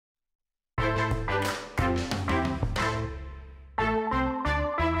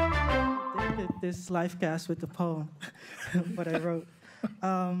this live cast with the poem, what I wrote.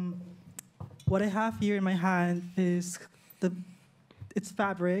 What I have here in my hand is it's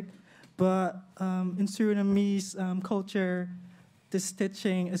fabric, but in Surinamese culture, the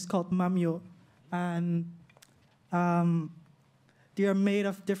stitching is called Mamio, and they are made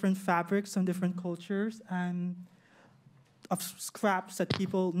of different fabrics from different cultures and of scraps that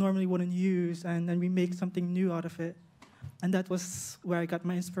people normally wouldn't use, and then we make something new out of it. And that was where I got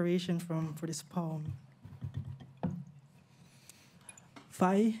my inspiration from for this poem.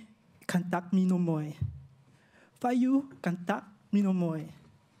 Fai kantak minomoy. Fayu kantak minomoy.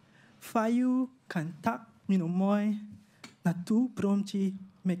 Fayu kantak minomoy. Natu bromchi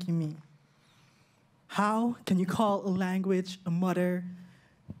mekimi. How can you call a language a mother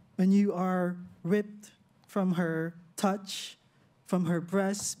when you are ripped from her touch, from her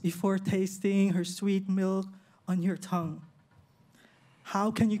breast before tasting her sweet milk on your tongue?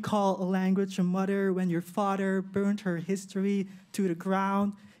 How can you call a language a mother when your father burned her history to the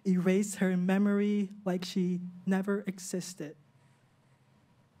ground, erased her memory like she never existed?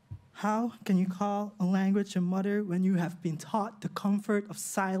 How can you call a language a mother when you have been taught the comfort of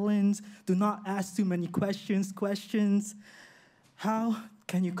silence? Do not ask too many questions. How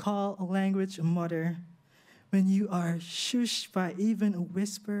can you call a language a mother when you are shushed by even a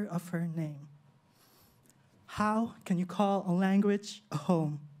whisper of her name? How can you call a language a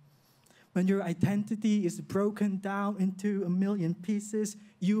home when your identity is broken down into a million pieces?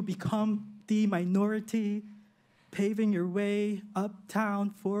 You become the minority, paving your way uptown,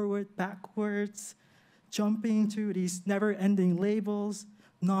 forward, backwards, jumping to these never-ending labels: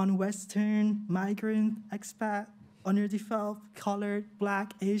 non-Western, migrant, expat, underdeveloped, colored,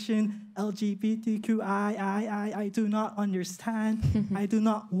 Black, Asian, LGBTQI. I do not understand. I do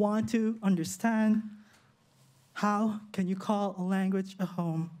not want to understand. How can you call a language a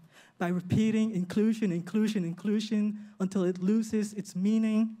home? By repeating inclusion, inclusion, inclusion until it loses its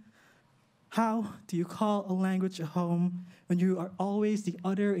meaning. How do you call a language a home when you are always the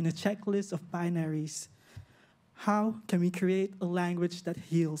other in a checklist of binaries? How can we create a language that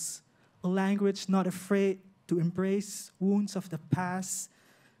heals? A language not afraid to embrace wounds of the past,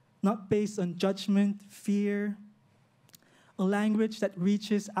 not based on judgment, fear. A language that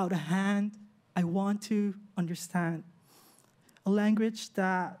reaches out a hand. I want to understand. A language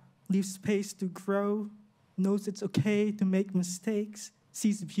that leaves space to grow, knows it's okay to make mistakes,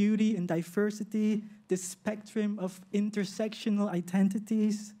 sees beauty in diversity, this spectrum of intersectional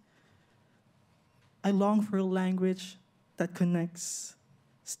identities. I long for a language that connects,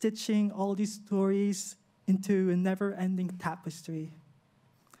 stitching all these stories into a never-ending tapestry.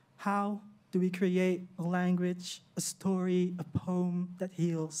 How do we create a language, a story, a poem that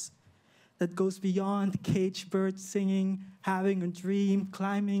heals, that goes beyond caged birds singing, having a dream,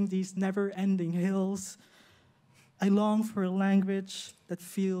 climbing these never-ending hills? I long for a language that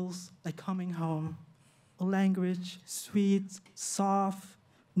feels like coming home, a language sweet, soft,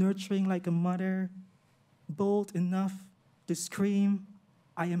 nurturing like a mother, bold enough to scream,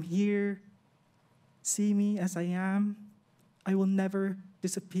 I am here, see me as I am, I will never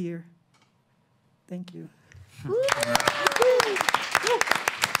disappear. Thank you.